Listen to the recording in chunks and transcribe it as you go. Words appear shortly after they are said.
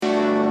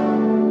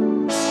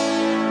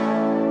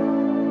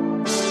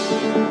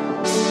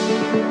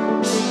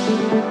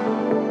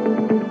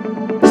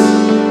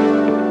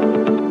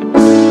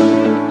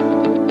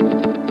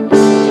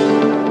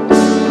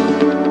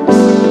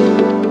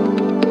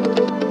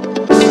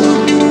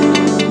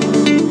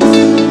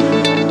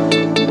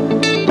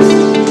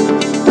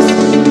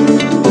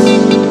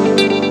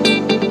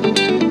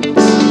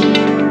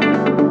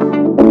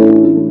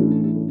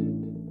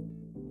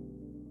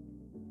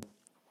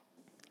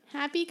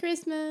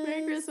Christmas.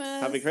 Merry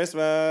Christmas. Happy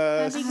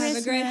Christmas. Happy Have a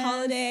Christmas. great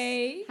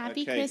holiday.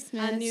 Happy Okay.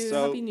 Christmas. And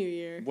Happy New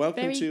Year.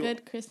 Very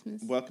good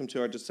Christmas. Welcome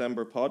to our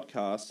December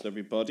podcast,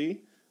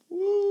 everybody.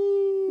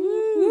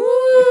 Woo!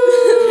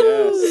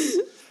 Yes.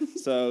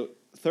 So,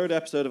 third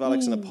episode of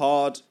Alex in a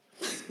Pod.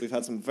 We've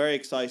had some very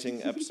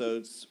exciting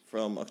episodes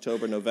from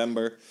October,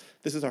 November.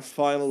 This is our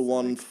final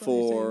one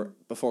for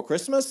before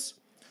Christmas.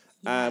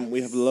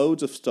 We have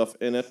loads of stuff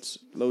in it.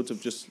 Loads of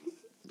just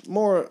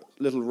more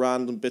little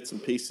random bits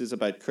and pieces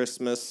about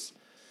Christmas.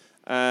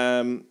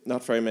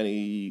 Not very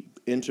many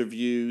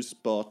interviews,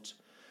 but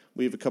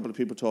we have a couple of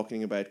people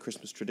talking about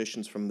Christmas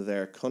traditions from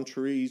their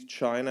countries.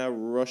 China,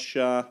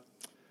 Russia.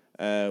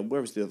 Where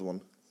was the other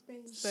one?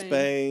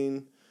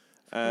 Spain.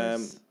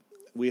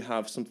 We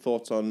have some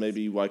thoughts on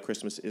maybe why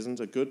Christmas isn't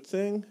a good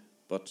thing,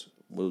 but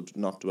we'll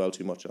not dwell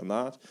too much on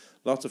that.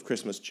 Lots of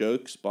Christmas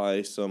jokes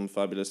by some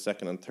fabulous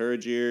second and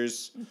third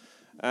years.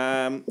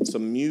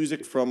 Some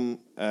music from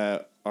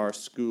our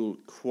school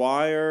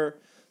choir.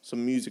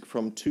 Some music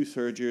from 2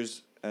 third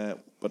years,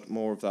 but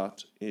more of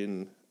that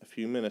in a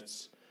few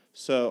minutes.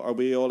 So, are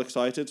we all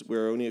excited?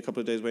 We're only a couple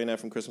of days away now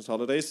from Christmas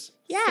holidays.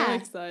 Yeah. So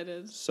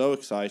excited. So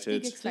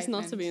excited. Just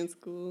not to be in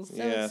school. So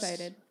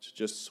excited. To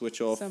just switch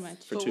off So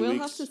much. for But 2 we'll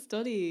weeks. have to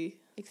study.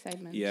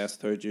 Excitement. Yes,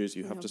 third years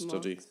you We have to have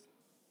study. mocks.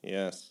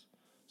 Yes.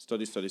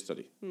 Study. Study.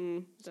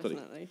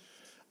 Definitely.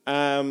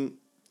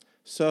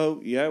 So,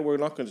 yeah, we're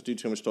not going to do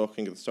too much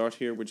talking at the start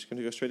here. We're just going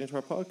to go straight into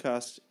our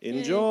podcast.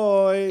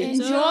 Enjoy!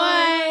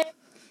 Enjoy.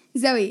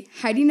 Zoe,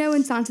 how do you know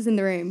when Santa's in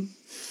the room?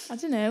 I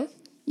don't know.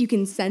 You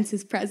can sense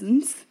his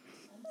presence.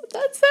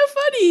 That's so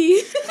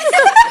funny.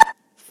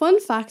 Fun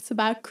facts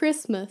about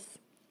Christmas.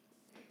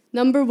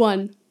 Number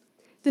 1.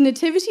 The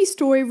nativity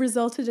story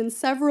resulted in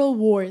several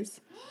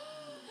wars.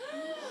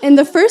 In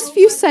the first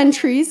few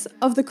centuries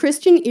of the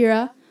Christian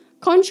era,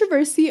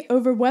 controversy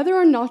over whether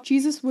or not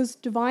Jesus was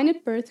divine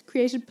at birth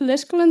created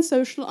political and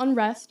social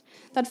unrest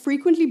that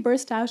frequently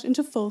burst out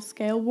into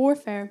full-scale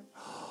warfare.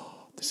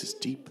 This is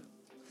deep.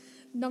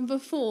 Number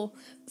 4.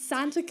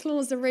 Santa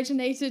Claus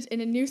originated in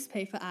a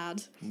newspaper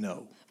ad.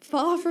 No.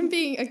 Far from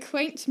being a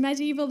quaint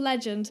medieval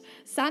legend,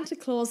 Santa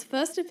Claus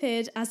first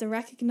appeared as a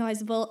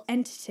recognizable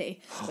entity,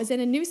 was in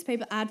a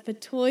newspaper ad for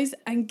toys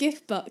and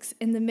gift box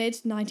in the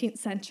mid-19th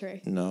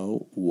century.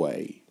 No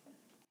way.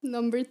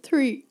 Number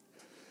 3.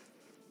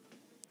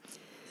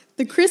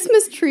 The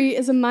Christmas tree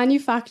is a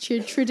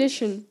manufactured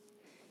tradition.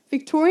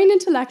 Victorian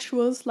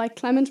intellectuals like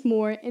Clement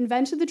Moore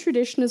invented the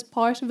tradition as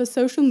part of a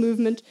social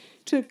movement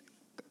to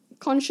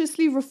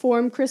consciously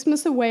reform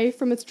Christmas away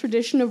from its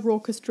tradition of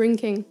raucous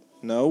drinking.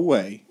 No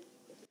way.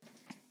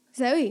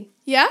 Zoe,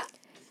 Yeah?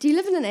 do you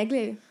live in an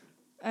igloo?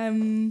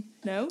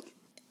 No.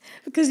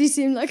 Because you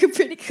seem like a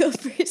pretty cool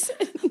person.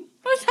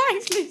 Oh,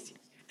 thanks, Lucy.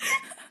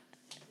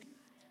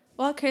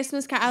 What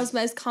Christmas carol is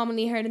most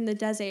commonly heard in the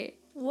desert?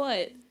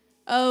 What?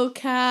 Oh,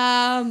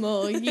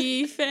 camel,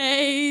 ye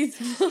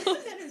faithful.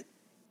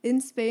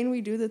 In Spain, we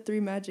do the 3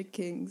 magic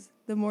kings.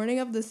 The morning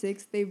of the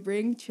 6th, they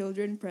bring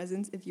children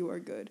presents if you are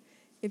good.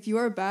 If you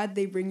are bad,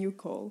 they bring you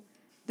coal.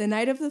 The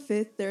night of the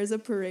 5th, there is a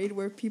parade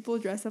where people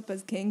dress up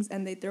as kings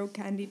and they throw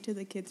candy to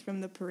the kids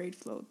from the parade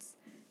floats.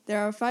 There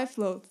are 5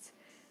 floats.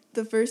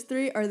 The first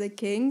 3 are the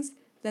kings,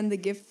 then the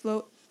gift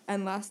float,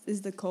 and last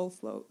is the coal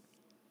float.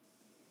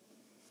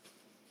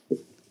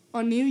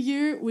 On New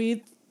Year, we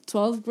eat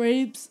 12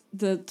 grapes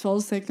the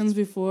 12 seconds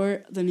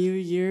before the New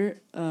Year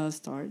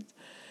starts.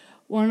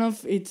 One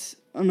each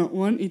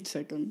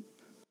second.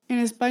 En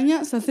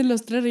España se hacen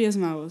los 3 Reyes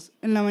Magos.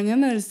 En la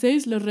mañana del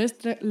 6 los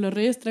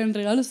reyes traen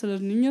regalos a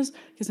los niños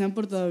que se han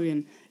portado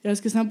bien y a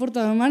los que se han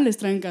portado mal les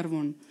traen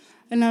carbón.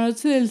 En la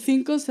noche del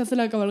 5 se hace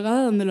la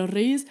cabalgada donde los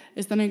reyes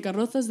están en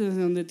carrozas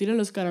desde donde tiran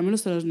los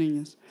caramelos a los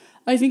niños.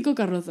 Hay 5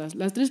 carrozas,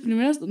 las 3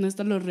 primeras donde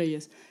están los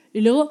reyes y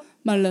luego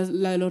van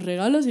la de los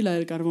regalos y la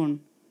del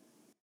carbón.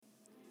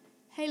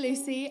 Hey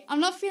Lucy,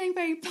 I'm not feeling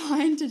very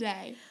fine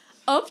today.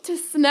 Up to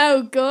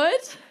snow good?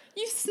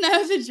 You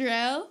know the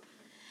drill.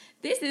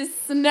 This is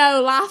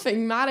snow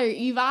laughing matter,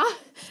 Eva.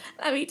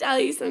 Let me tell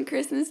you some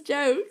Christmas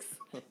jokes.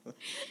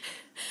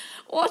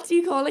 What do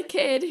you call a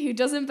kid who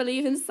doesn't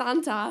believe in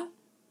Santa?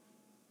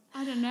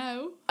 I don't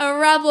know. A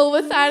rebel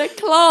without a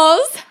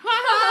claws.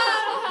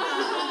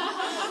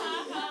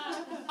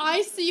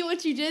 I see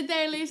what you did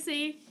there,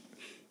 Lucy.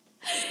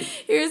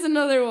 Here's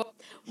another one.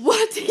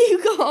 What do you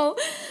call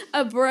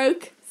a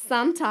broke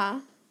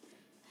Santa?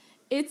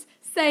 It's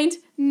Saint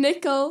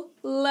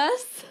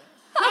Nicholas.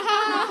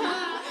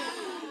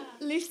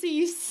 Lucy,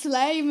 you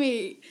slay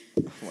me.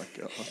 Oh my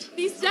god.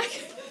 These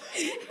decorations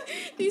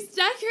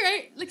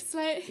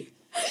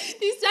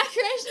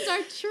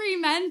are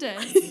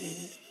tremendous.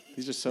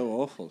 These are so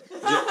awful.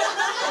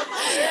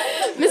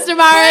 Mr.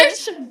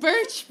 Marriage.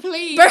 Birch,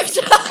 please.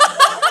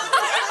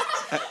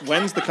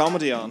 When's the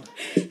comedy on?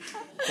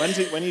 When are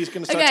you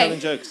going to start Okay. telling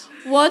jokes?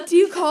 What do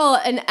you call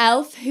an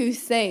elf who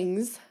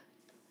sings?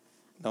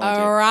 No A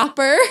idea.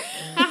 rapper.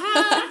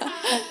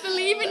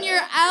 Believe in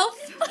your elf.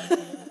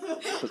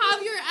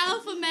 Have your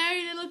elf a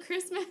merry little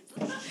Christmas.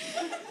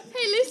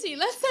 Hey Lucy,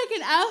 let's take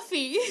an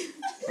Elfie.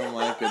 Oh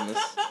my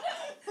goodness.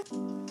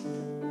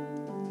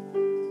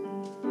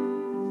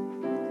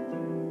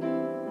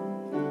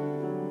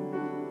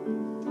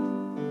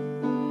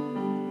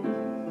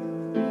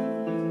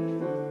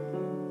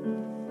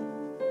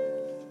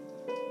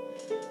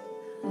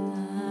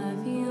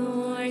 Have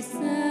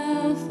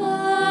yourself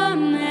a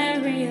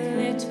merry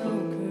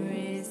little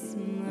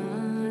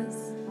Christmas.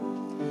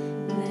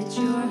 Let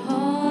your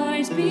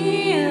heart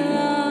be light.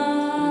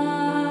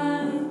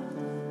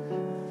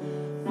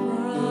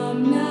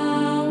 From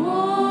now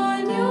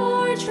on,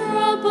 your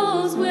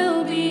troubles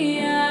will be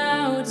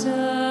out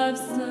of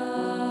sight.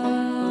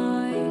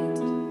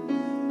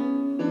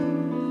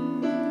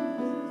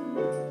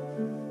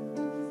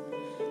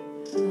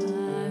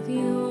 Have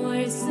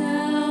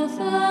yourself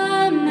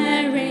a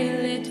merry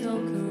little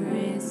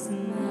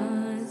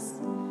Christmas.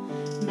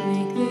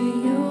 Make the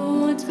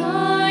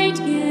Yuletide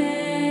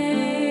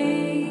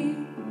gay.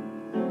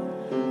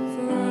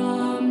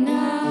 From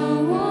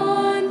now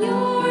on,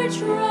 your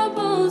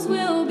troubles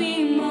will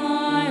be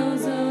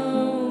miles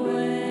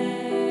away.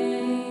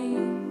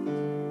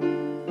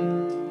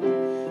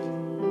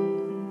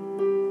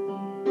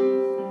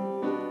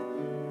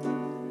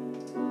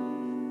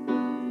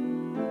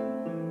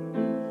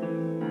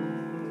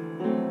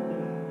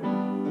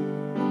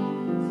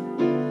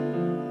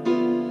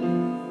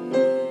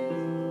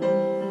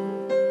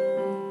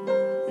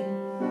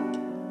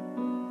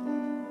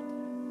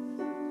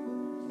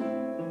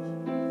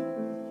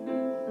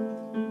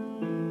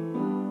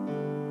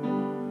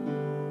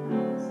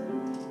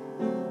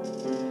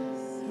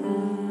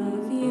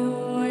 Have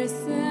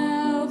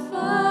yourself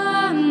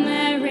a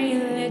merry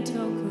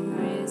little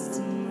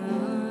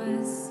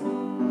Christmas.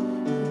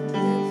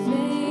 The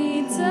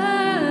fates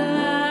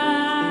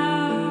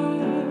allow.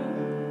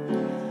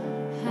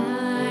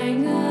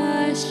 Hang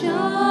a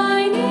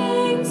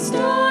shining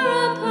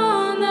star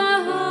upon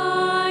the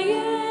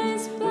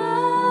highest bough,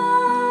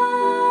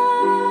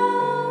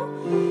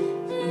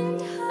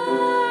 and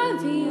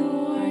have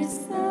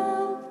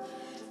yourself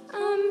a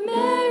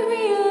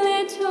merry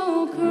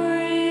little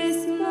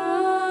Christmas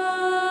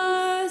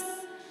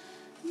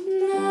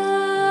now.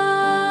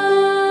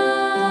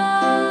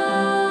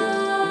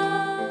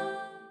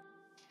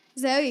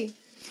 Zoe,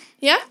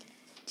 Yeah?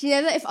 do you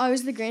know that if I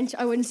was the Grinch,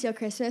 I wouldn't steal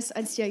Christmas,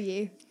 I'd steal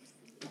you?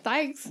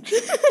 Thanks.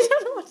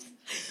 Oh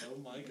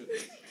my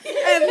goodness.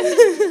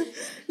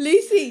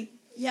 Lucy.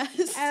 Yes.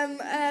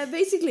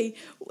 Basically,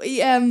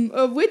 which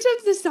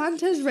of the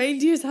Santa's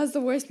reindeers has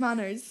the worst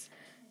manners?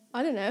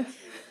 I don't know.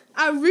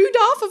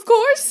 Rudolph, of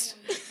course.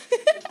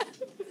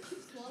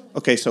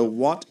 Okay, so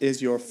what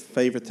is your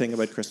favorite thing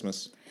about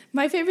Christmas?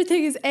 My favorite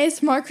thing is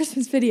ASMR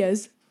Christmas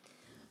videos.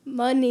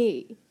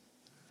 Money.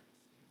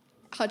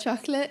 Hot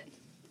chocolate.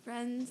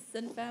 Friends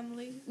and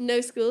family.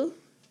 No school.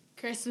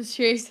 Christmas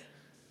trees.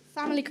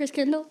 Family Chris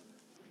Kindle.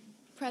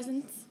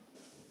 Presents.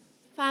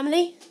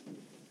 Family.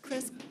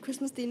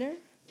 Christmas dinner.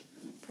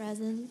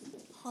 Presents.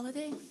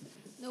 Holiday.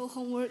 No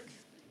homework.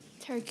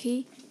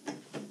 Turkey.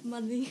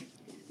 Money.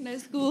 No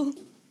school.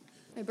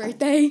 My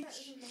birthday.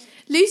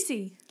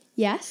 Lucy,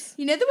 Yes.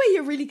 you know the way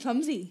you're really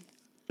clumsy?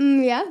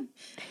 Yeah.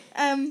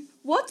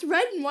 What's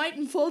red and white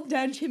and fold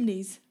down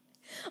chimneys?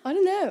 I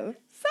don't know.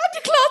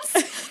 Santa Claus!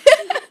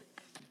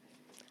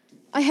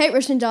 I hate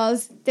Russian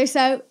dolls. They're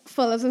so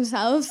full of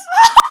themselves.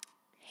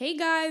 Hey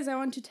guys, I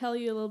want to tell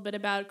you a little bit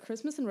about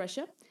Christmas in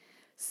Russia.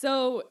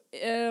 So,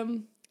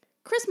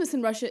 Christmas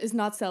in Russia is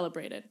not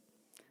celebrated.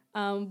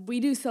 We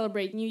do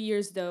celebrate New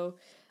Year's though.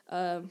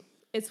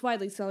 It's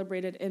widely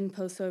celebrated in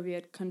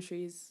post-Soviet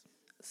countries.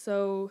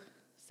 So,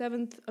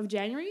 7th of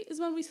January is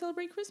when we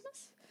celebrate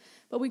Christmas.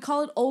 But we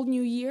call it Old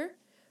New Year,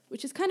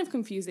 which is kind of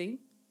confusing,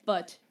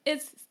 but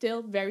it's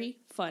still very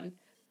fun.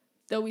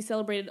 Though we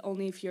celebrate it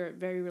only if you're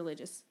very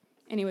religious.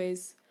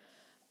 Anyways,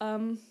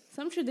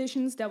 some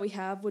traditions that we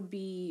have would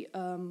be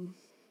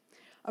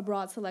a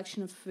broad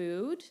selection of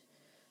food,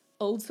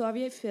 old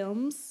Soviet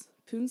films,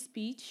 Putin's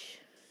speech,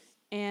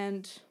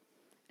 and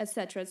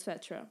etc.,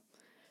 etc.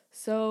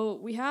 So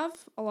we have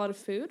a lot of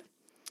food.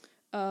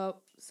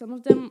 Some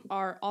of them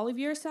are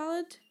Olivier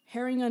salad,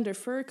 herring under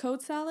fur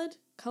coat salad,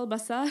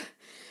 kalbasa,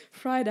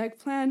 fried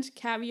eggplant,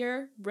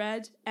 caviar,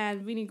 bread,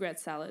 and vinaigrette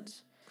salad.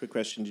 Quick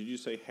question, did you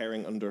say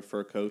herring under a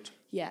fur coat?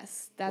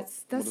 Yes,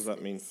 that's What does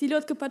that mean?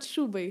 Селедка под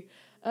шубой.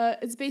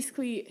 It's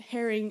basically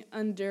herring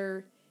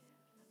under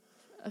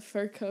a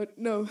fur coat.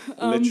 No,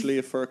 Literally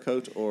a fur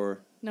coat or...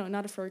 no,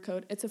 not a fur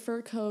coat. It's a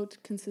fur coat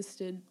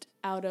consisted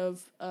out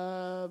of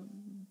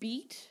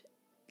beet,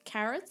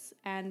 carrots,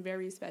 and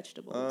various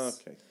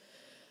vegetables. Okay.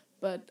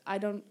 But I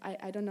don't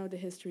know the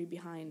history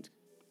behind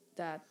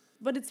that.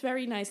 But it's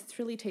very nice. It's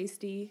really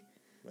tasty.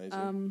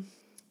 Amazing.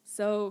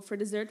 So for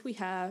dessert we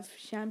have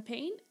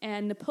champagne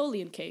and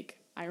Napoleon cake.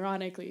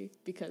 Ironically,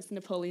 because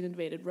Napoleon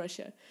invaded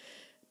Russia.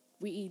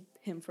 We eat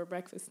him for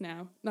breakfast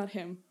now. Not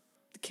him.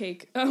 The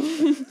cake.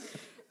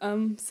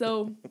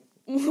 So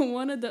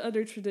one of the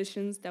other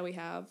traditions that we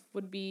have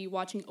would be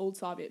watching old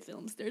Soviet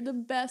films. They're the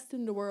best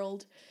in the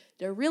world.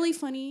 They're really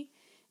funny,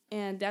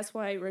 and that's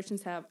why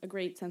Russians have a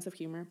great sense of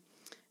humor,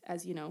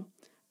 as you know.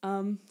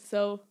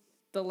 So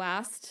the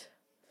last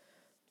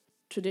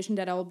tradition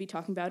that I will be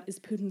talking about is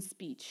Putin's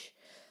speech.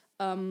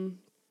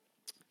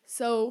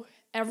 So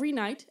every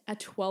night at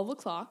 12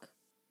 o'clock,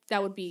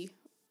 that would be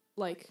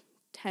like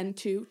 10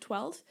 to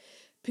 12,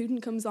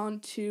 Putin comes on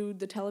to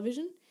the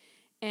television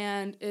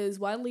and is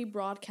widely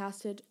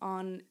broadcasted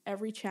on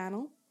every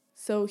channel.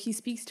 So he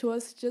speaks to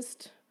us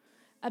just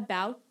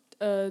about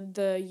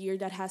the year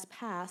that has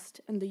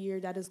passed and the year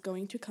that is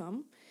going to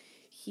come.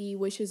 He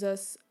wishes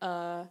us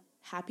a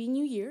happy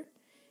new year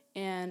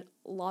and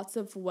lots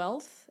of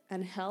wealth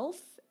and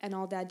health and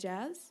all that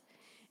jazz.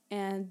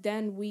 And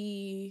then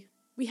we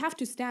have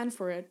to stand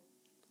for it,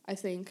 I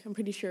think. I'm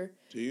pretty sure.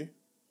 Do you?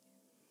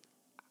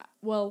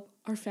 Well,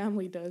 our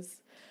family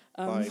does.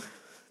 Why?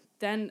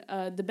 Then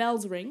the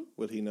bells ring.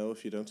 Will he know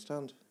if you don't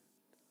stand?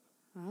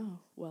 Oh,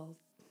 well,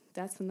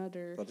 that's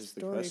another That is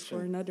the story question.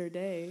 for another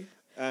day.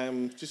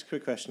 Just a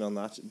quick question on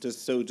that. Does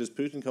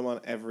Putin come on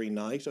every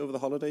night over the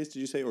holidays, did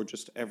you say, or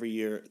just every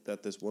year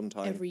that this one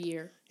time Every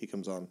year. he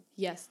comes on?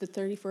 Yes, the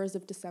 31st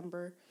of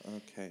December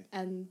Okay.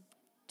 and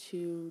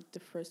to the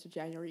 1st of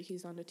January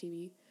he's on the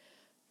TV.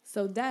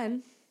 So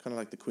then, Kind of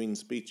like the Queen's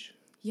speech.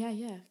 yeah,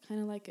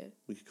 kind of like it.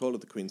 We could call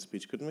it the Queen's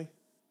speech, couldn't we?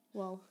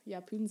 Well, yeah,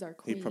 Putin's our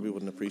queen. He probably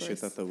wouldn't of appreciate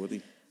course. that though, would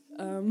he?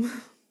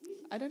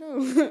 I don't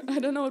know. I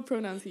don't know what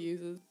pronouns he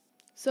uses.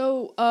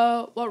 So,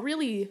 what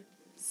really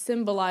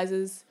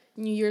symbolizes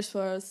New Year's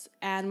for us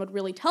and what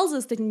really tells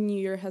us that New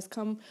Year has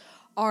come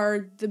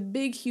are the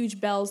big, huge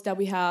bells that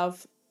we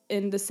have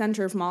in the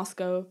center of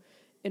Moscow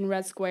in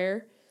Red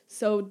Square.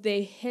 So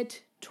they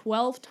hit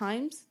 12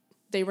 times.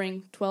 They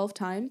ring 12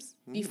 times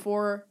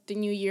before the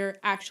New Year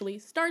actually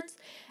starts.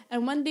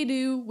 And when they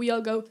do, we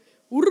all go,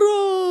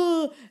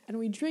 "Hurrah!" And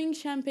we drink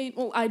champagne.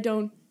 Well, I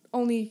don't.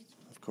 Only,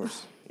 Of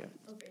course, yeah.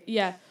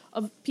 yeah,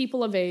 of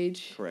people of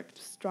age. Correct.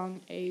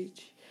 Strong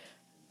age.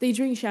 They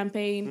drink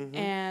champagne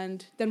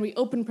and then we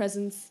open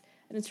presents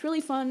and it's really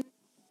fun.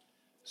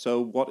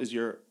 So what is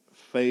your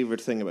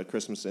favorite thing about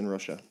Christmas in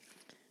Russia?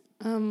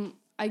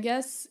 I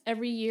guess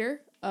every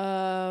year,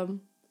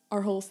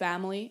 our whole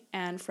family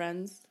and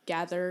friends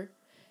gather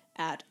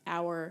at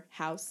our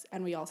house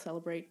and we all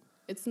celebrate.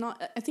 It's not,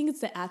 I think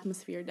it's the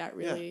atmosphere that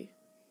really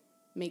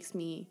makes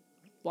me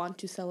want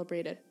to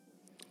celebrate it.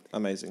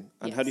 Amazing.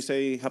 And how do you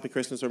say Happy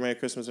Christmas or Merry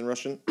Christmas in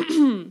Russian?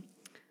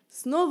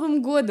 С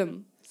Новым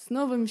годом! С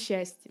новым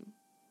счастьем!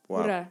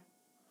 Wow. Ура!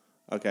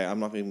 Okay, I'm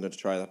not even going to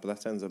try that, but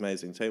that sounds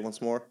amazing. Say it once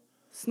more.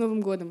 С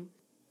Новым годом!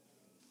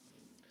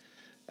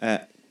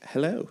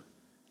 Hello.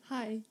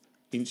 Hi.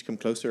 You need to come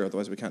closer,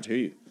 otherwise we can't hear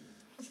you.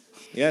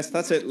 Yes,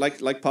 that's it.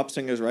 Like pop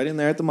singers right in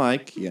there at the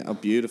mic. Yeah, oh,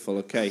 beautiful.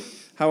 Okay.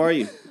 How are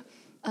you?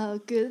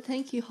 Good,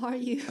 thank you. How are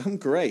you? I'm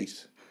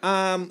great.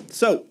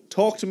 So,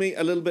 talk to me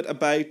a little bit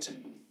about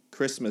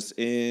Christmas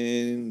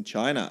in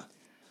China.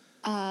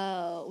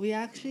 We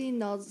actually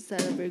not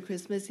celebrate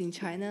Christmas in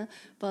China,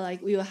 but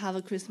like we will have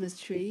a Christmas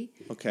tree,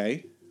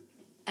 Okay.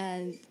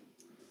 and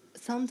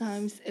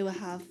sometimes it will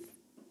have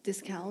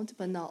discount,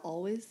 but not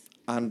always.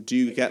 And do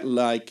you get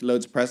like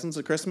loads of presents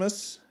at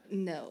Christmas?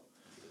 No,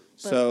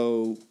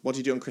 So, what do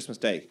you do on Christmas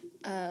Day?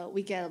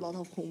 we get a lot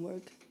of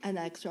homework and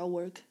extra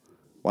work.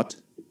 What?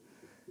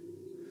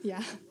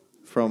 Yeah,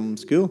 From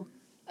school?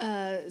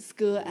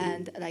 school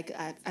and like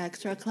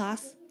extra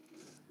class.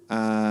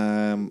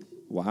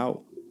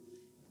 Wow.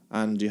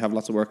 And do you have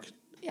lots of work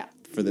Yeah.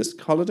 for this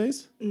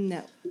holidays?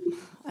 No,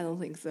 I don't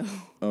think so.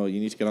 Oh,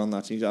 you need to get on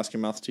that. You need to ask your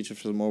maths teacher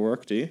for some more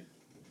work, do you?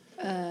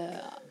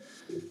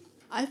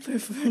 I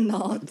prefer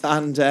not.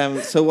 And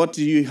so what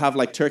do you have,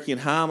 like turkey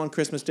and ham on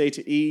Christmas Day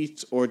to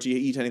eat? Or do you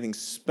eat anything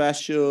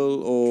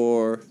special?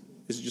 Or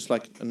is it just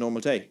like a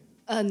normal day?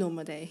 A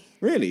normal day.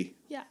 Really?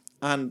 Yeah.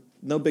 And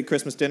no big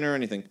Christmas dinner or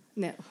anything?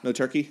 No. No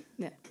turkey?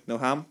 No. No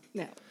ham?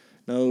 No.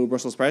 No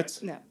Brussels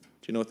sprouts? No.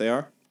 Do you know what they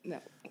are? No.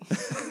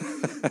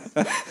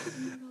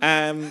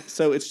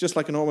 So it's just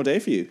like a normal day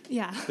for you?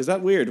 Yeah. Is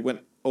that weird when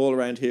all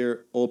around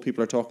here, all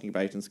people are talking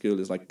about in school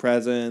is like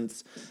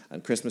presents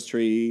and Christmas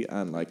tree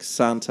and like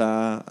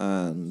Santa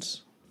and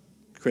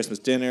Christmas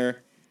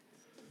dinner?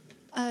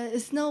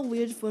 It's not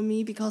weird for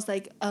me because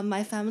like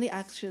my family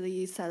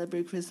actually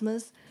celebrate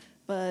Christmas,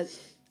 but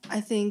I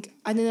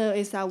don't know,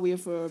 is that weird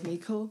for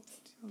Miko?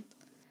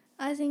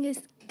 I think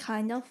it's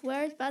kind of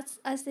weird, but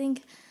I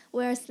think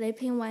we're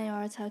sleeping when you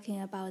are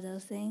talking about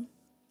those things.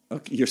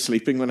 Okay, you're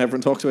sleeping when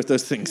everyone talks about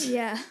those things?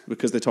 Yeah.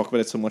 Because they talk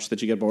about it so much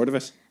that you get bored of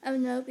it?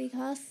 No,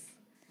 because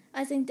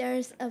I think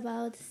there's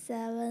about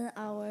 7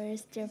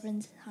 hours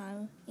different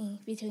time in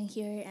between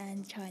here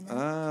and China.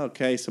 Ah,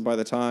 okay. So by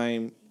the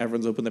time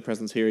everyone's opened their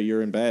presents here,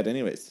 you're in bed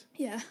anyways?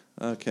 Yeah.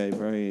 Okay,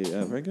 very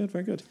good,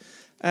 very good.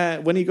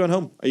 When are you going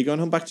home? Are you going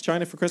home back to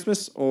China for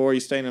Christmas or are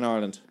you staying in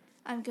Ireland?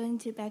 I'm going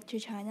back to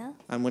China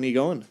And when are you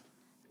going?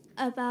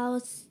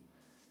 about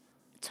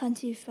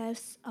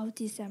 25th of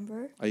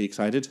December. Are you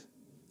excited?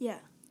 Yeah.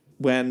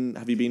 When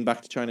have you been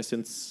back to China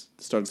since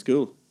the start of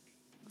school?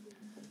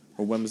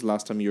 Or when was the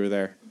last time you were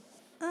there?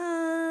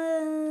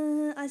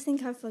 I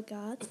think I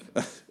forgot.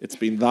 It's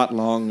been that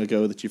long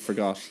ago that you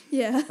forgot.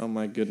 Yeah. Oh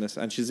my goodness.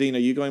 And Shazine, are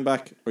you going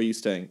back or are you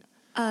staying?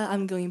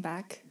 I'm going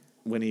back.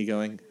 When are you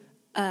going?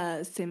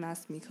 Same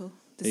as Miko,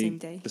 the Are you- same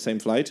day. The same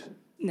flight?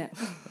 No.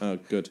 Oh,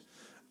 good.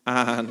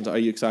 And are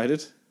you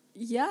excited?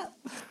 Yeah.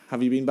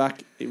 Have you been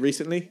back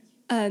recently?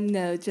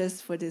 No,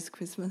 just for this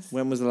Christmas.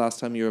 When was the last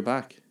time you were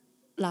back?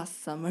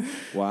 Last summer.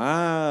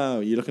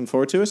 Wow. You looking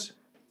forward to it?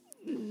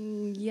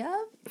 Yeah.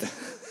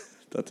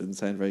 That didn't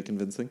sound very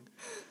convincing.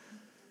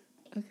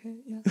 Okay,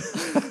 yeah.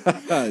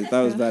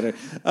 That was better.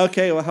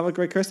 Okay, well, have a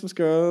great Christmas,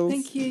 girls.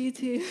 Thank you, you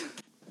too.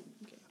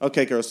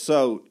 Okay, girls,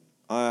 so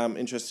I'm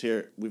interested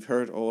here. We've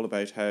heard all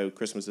about how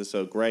Christmas is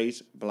so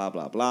great, blah,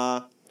 blah,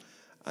 blah,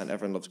 and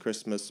everyone loves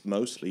Christmas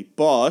mostly,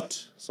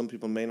 but some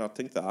people may not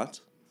think that.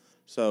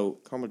 So,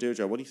 Carmel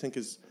Deirdre, what do you think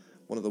is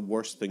one of the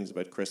worst things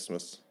about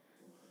Christmas?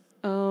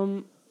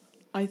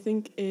 I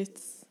think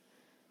it's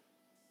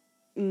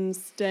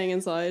staying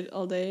inside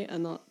all day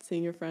and not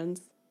seeing your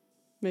friends,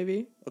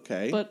 maybe.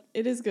 Okay. But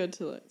it is good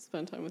to like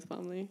spend time with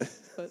family.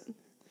 But,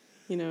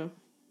 you know,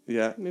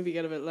 Yeah. maybe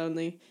get a bit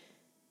lonely.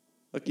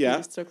 Like, if you're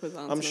yeah. stuck with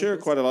aunts I'm and sure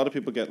uncles. quite a lot of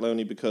people get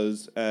lonely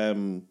because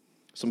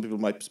some people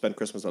might spend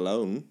Christmas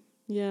alone,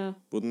 Yeah,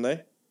 wouldn't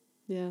they?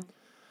 yeah.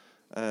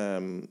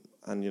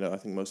 And, you know, I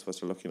think most of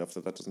us are lucky enough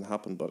that doesn't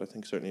happen, but I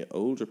think certainly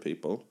older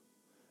people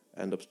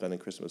end up spending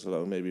Christmas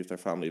alone, maybe if their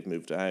family have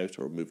moved out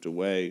or moved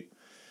away.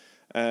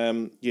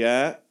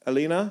 Yeah,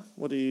 Alina,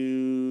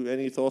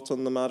 any thoughts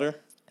on the matter?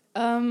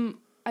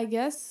 I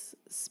guess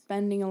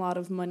spending a lot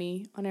of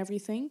money on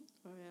everything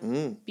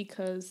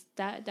because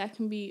that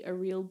can be a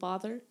real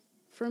bother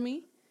for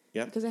me.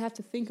 Yeah. Because I have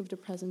to think of the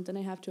present, then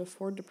I have to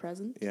afford the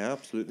present, Yeah,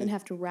 absolutely. then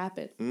have to wrap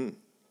it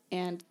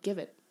and give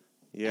it.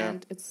 Yeah.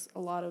 And it's a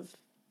lot of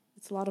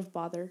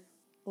bother,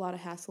 a lot of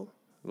hassle.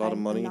 A lot of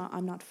money.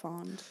 I'm not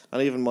fond.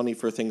 And even money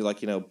for things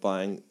like, you know,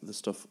 buying the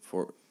stuff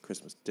for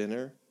Christmas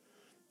dinner,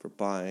 for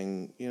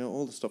buying, you know,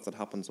 all the stuff that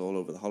happens all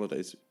over the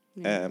holidays.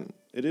 Yeah.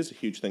 It is a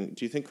huge thing.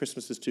 Do you think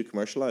Christmas is too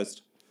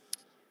commercialized?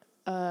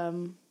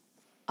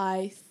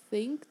 I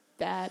think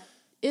that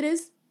it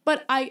is,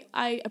 but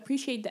I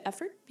appreciate the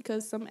effort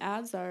because some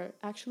ads are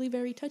actually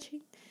very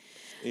touching.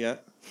 Yeah.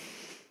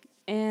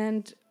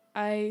 And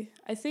I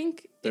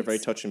think They're very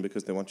it's- touching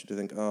because they want you to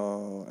think,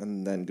 oh,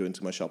 and then go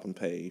into my shop and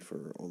pay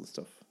for all the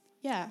stuff.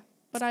 Yeah,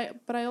 but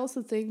I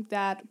also think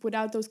that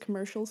without those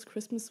commercials,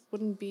 Christmas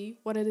wouldn't be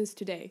what it is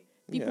today.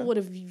 People Yeah. would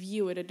have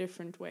view it a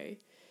different way.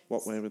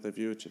 What way would they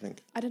view it, do you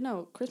think? I don't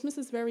know. Christmas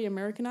is very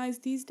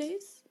Americanized these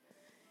days,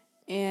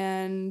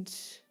 and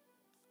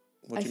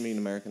What do you mean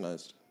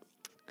Americanized?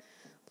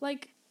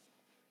 like,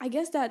 I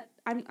guess that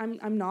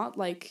I'm not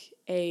like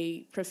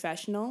a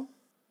professional,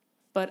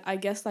 but I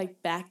guess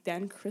like back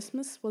then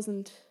Christmas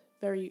wasn't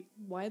very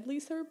widely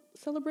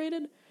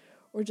celebrated,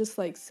 or just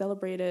like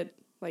celebrated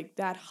like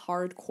that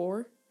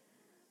hardcore.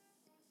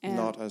 And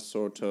Not as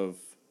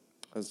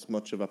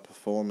much of a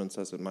performance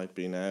as it might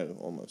be now,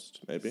 almost,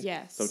 maybe?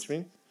 Yes. Is that what you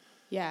mean?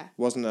 yeah,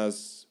 Wasn't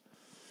as...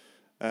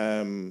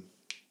 there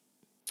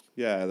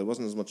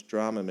wasn't as much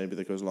drama maybe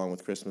that goes along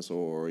with Christmas,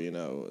 or, you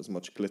know, as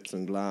much glitz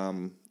and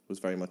glam. It was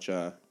very much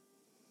it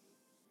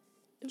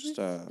was just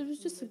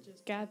just a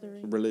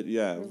gathering.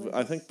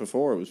 I think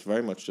before it was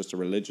very much just a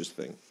religious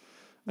thing.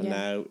 And Yeah.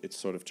 now it's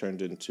sort of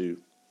turned into...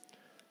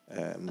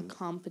 A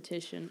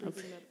competition of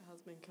Proving that it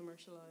has been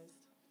commercialized.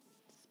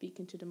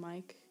 speaking to the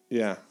mic.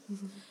 Yeah,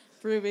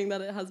 Proving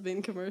that it has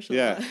been commercialized.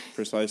 yeah,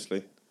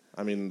 precisely.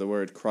 I mean, the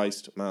word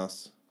Christ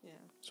Mass Yeah.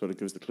 sort of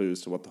gives the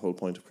clues to what the whole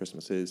point of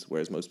Christmas is,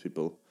 whereas most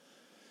people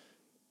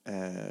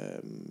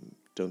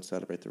don't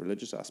celebrate the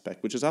religious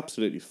aspect, which is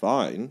absolutely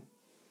fine.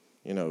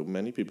 You know,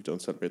 many people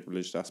don't celebrate the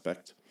religious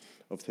aspect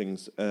of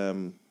things,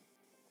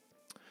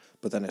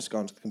 but then it's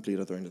gone to the complete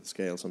other end of the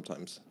scale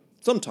sometimes.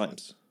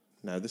 Sometimes.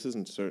 Now, this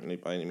isn't certainly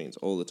by any means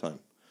all the time.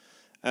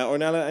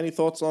 Ornella, any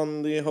thoughts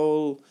on the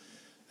whole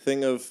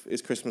thing of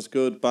is Christmas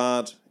good,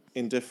 bad,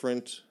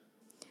 indifferent?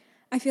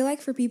 I feel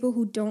like for people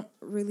who don't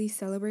really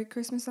celebrate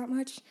Christmas that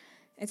much,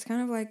 it's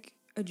kind of like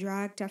a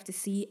drag to have to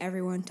see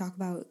everyone talk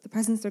about the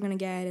presents they're going to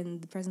get and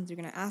the presents they're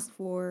going to ask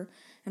for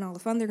and all the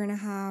fun they're going to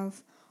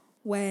have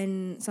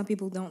when some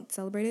people don't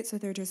celebrate it. So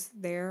they're just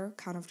there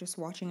kind of just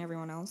watching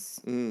everyone else.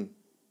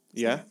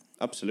 Yeah,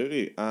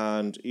 absolutely.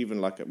 And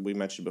even like we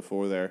mentioned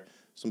before there,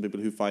 some people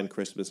who find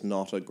Christmas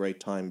not a great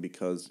time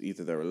because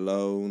either they're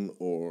alone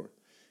or,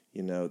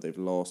 you know, they've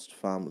lost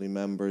family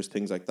members,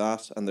 things like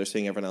that, and they're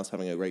seeing everyone else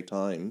having a great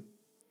time.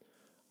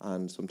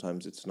 And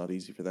sometimes it's not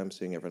easy for them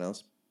seeing everyone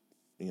else,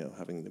 you know,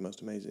 having the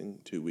most amazing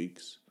 2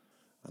 weeks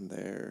and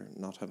they're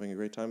not having a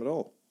great time at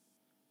all.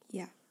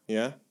 Yeah.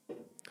 Yeah?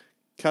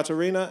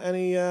 Katerina,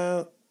 any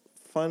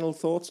final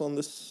thoughts on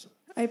this?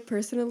 I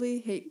personally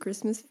hate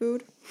Christmas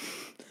food.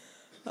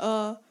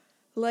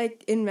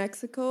 Like in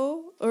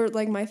Mexico, or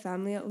like my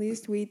family at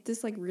least, we eat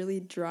this like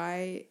really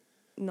dry,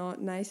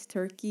 not nice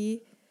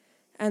turkey,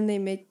 and they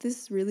make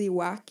this really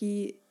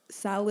wacky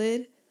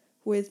salad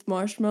with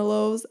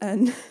marshmallows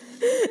and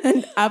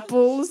and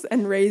apples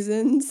and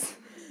raisins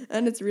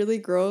and it's really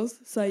gross.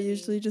 So I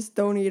usually just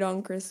don't eat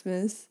on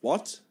Christmas.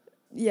 What?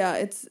 Yeah,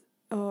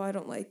 I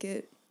don't like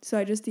it. So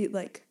I just eat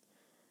like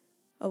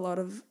a lot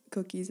of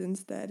cookies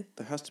instead.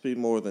 There has to be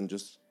more than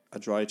just a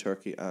dry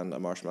turkey and a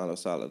marshmallow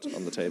salad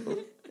on the table.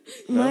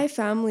 My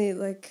family,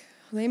 like,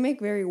 they make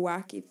very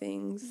wacky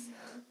things.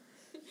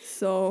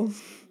 So...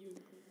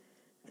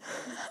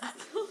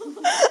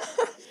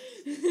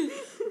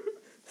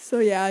 So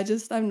yeah,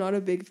 I'm not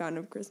a big fan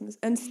of Christmas.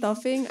 And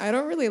stuffing, I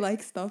don't really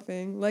like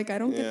stuffing. Like, I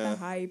don't get the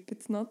hype.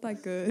 It's not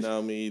that good. No,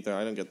 me either.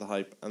 I don't get the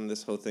hype. And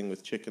this whole thing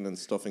with chicken and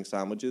stuffing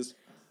sandwiches.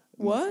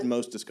 What?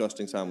 Most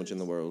disgusting sandwich in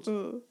the world.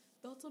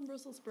 Thoughts on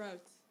Brussels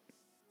sprouts?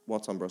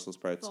 What's on Brussels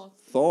sprouts?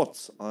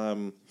 Thoughts.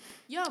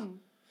 Yum.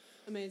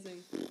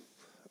 Amazing.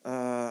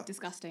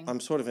 Disgusting.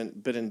 I'm sort of a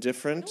bit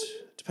indifferent.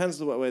 Depends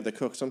the way they're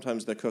cooked.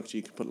 Sometimes they're cooked,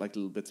 you can put like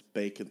little bits of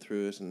bacon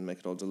through it and make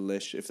it all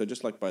delish. If they're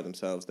just like by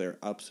themselves, they're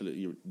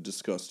absolutely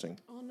disgusting.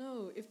 Oh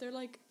no! If they're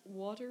like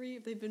watery,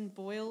 if they've been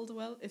boiled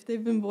well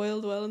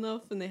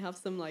enough, and they have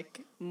some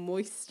like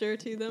moisture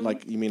to them.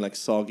 Like you mean like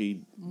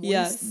soggy,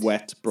 yes,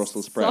 wet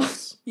Brussels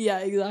sprouts? Yeah,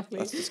 exactly.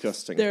 That's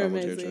disgusting. They're Carol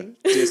amazing.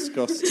 Deirdre.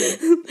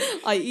 Disgusting.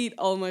 I eat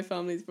all my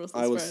family's Brussels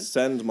sprouts. I will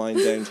send mine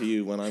down to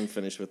you when I'm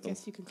finished with them.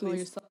 Guess you can call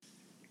yourself.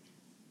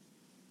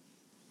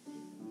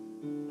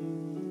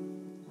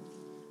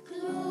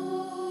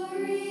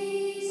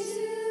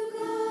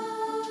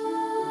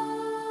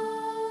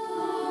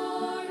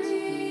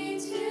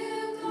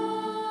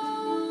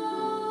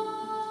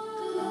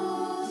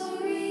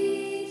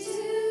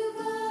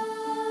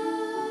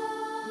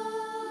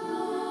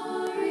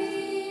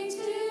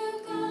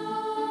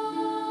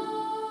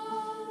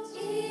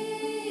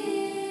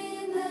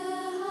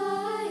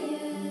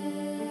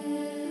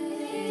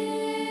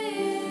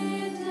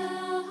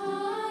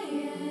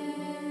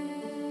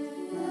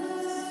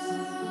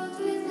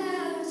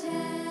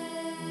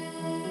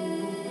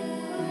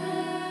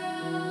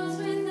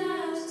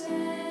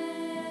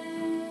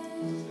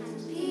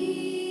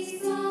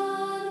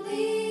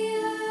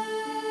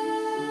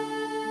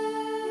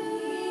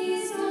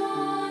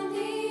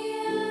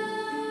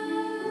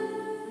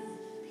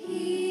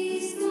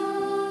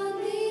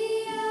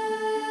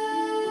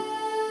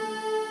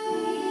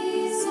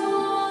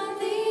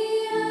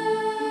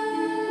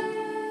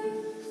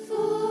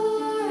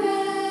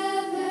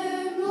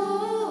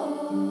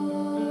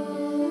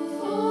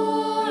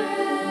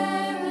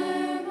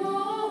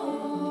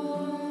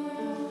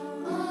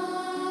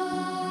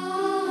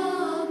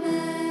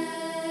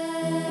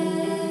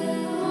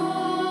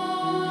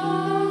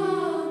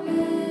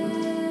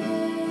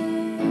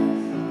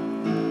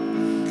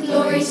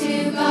 Glory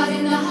to God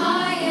in the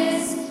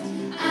highest,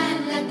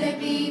 and let there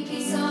be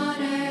peace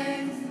on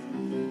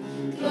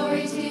earth.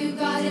 Glory to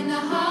God in the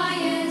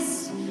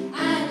highest,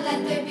 and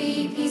let there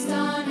be peace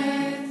on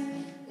earth.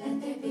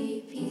 Let there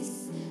be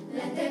peace,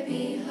 let there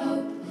be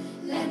hope,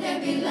 let there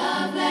be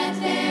love, let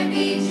there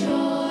be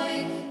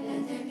joy.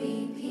 Let there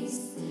be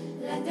peace,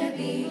 let there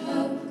be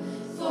hope,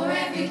 for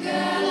every girl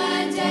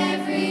and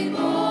every boy.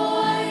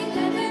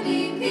 Let there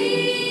be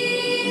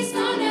peace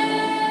on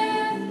earth.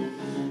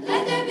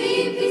 Let there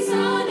be peace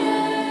on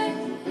earth.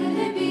 Let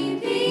there be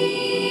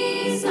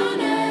peace on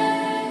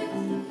earth.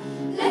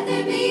 Let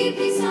there be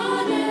peace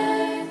on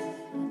earth.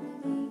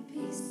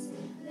 Peace.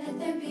 Let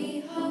there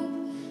be hope.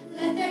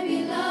 Let there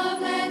be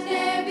love. Let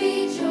there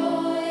be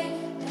joy.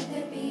 Let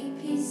there be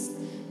peace.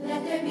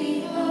 Let there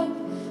be hope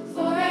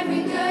for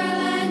every girl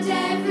and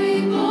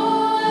every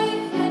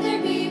boy. Let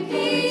there be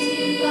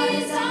peace. God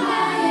is the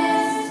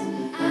highest.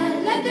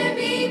 And let there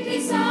be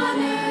peace on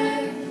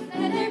earth.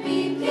 Let there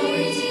be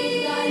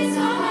peace. God is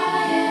the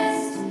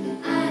highest.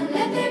 And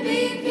let there be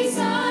peace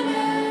on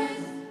earth.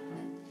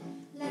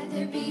 Let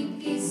there be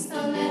peace. Oh,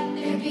 let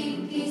there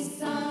be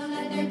peace. Oh,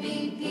 let there be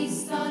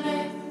peace on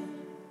earth.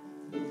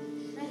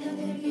 Let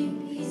there be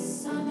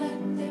peace. Oh,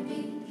 let there be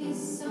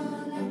peace. Oh,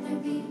 let there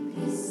be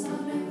peace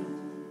on earth.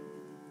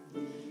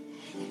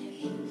 Let there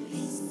be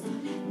peace. Oh,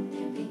 let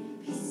there be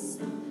peace.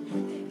 Oh,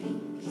 let there be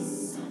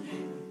peace on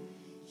earth.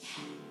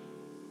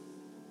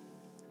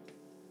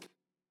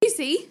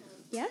 Lucy,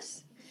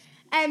 Yes?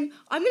 I'm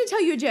going to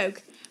tell you a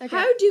joke. Okay.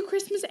 How do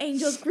Christmas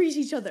angels greet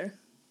each other?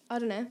 I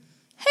don't know.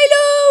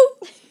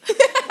 Hello!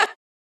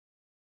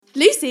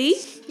 Lucy,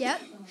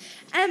 Yep.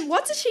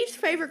 what's a sheep's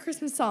favourite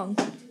Christmas song?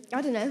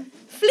 I don't know.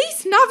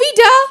 Feliz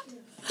Navidad!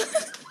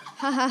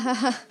 Ha ha ha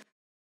ha.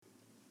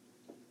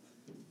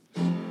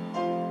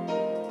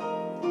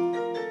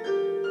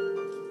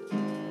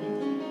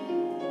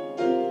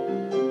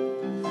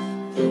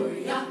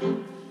 Gloria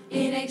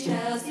in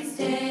excelsis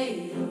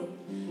Deo,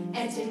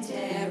 et in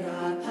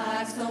terra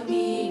pax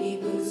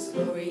dominibus.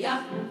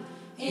 Gloria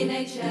in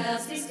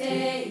excelsis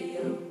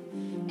Deo,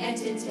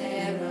 et in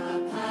terra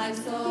pax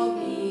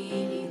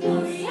dominibus.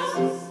 Gloria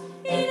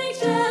in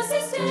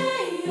excelsis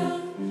Deo,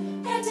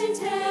 et in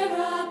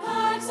terra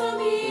pax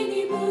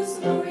dominibus.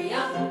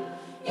 Gloria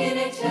in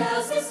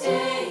excelsis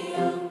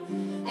Deo,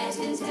 et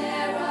in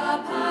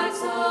terra pax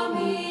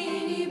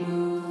dominibus.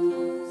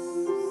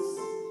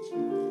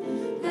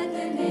 Let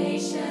the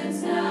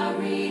nations now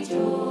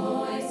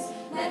rejoice,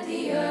 let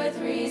the earth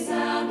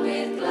resound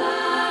with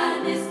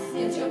gladness,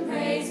 lift your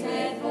praise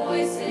with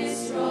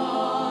voices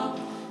strong,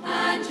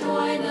 and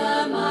join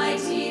the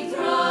mighty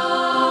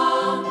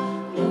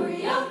throng.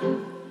 Gloria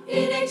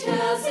in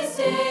excelsis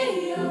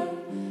Deo,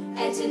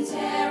 et in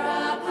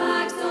terra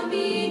pax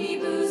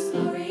dominibus.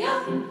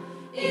 Gloria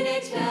in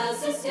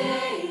excelsis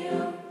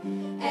Deo,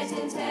 et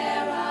in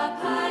terra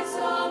pax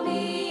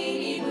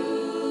dominibus.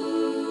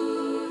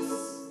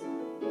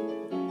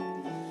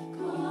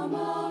 Come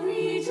all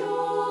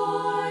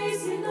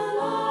rejoice in the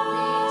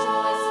light,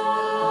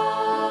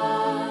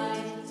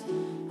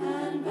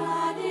 and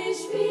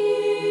banish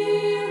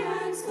fear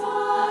and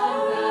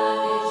sorrow.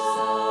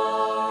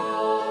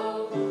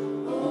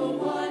 Oh,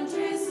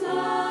 wondrous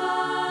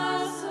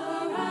love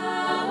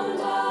surround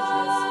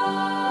us,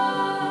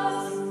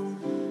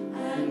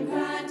 and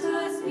grant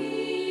us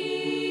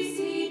peace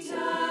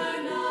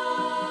eternal,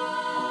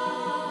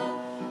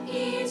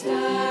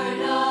 eternal.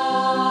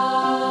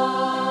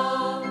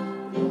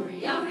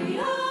 Gloria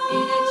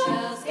in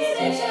excelsis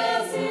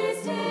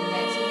Deo,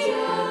 et in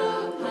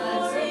terra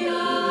pax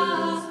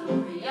dominibus.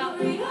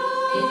 Gloria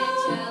in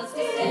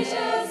excelsis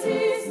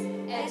Deo,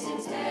 et in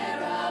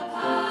terra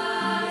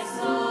pax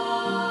dominibus.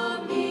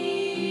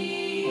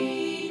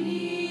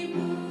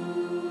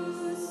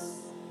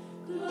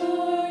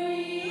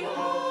 Gloria,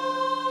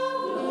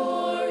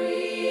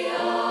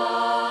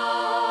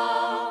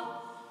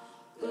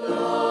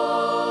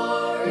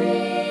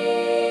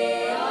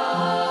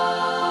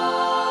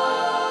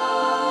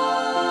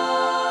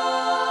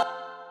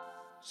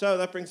 So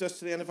that brings us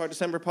to the end of our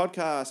December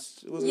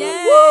podcast. Wasn't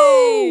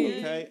Yay!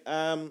 Okay.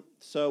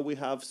 So we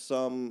have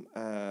some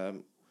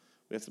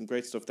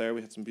great stuff there.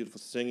 We had some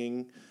beautiful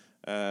singing,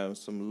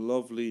 some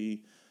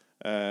lovely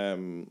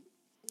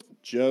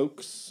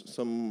jokes,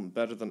 some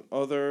better than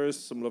others,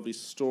 some lovely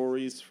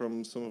stories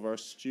from some of our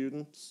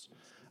students.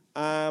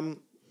 And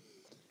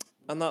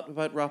that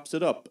about wraps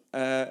it up.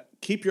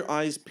 Keep your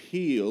eyes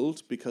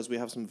peeled because we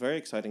have some very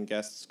exciting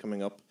guests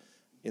coming up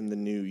in the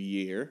new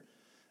year.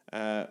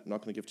 Not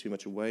going to give too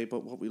much away,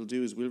 but what we'll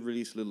do is we'll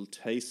release a little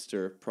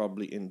taster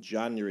probably in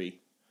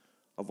January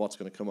of what's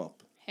going to come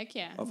up. Heck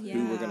yeah. Of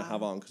who we're going to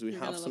have on, because we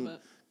You're have gonna some love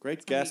it. great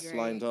It's gonna be guests great.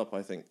 lined up,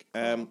 I think.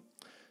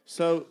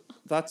 So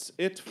that's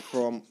it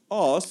from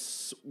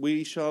us.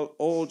 We shall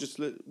all just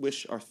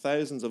wish our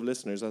thousands of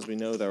listeners, as we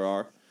know there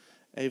are,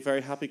 a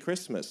very happy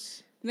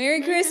Christmas.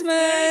 Merry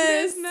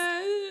Christmas!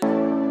 Christmas!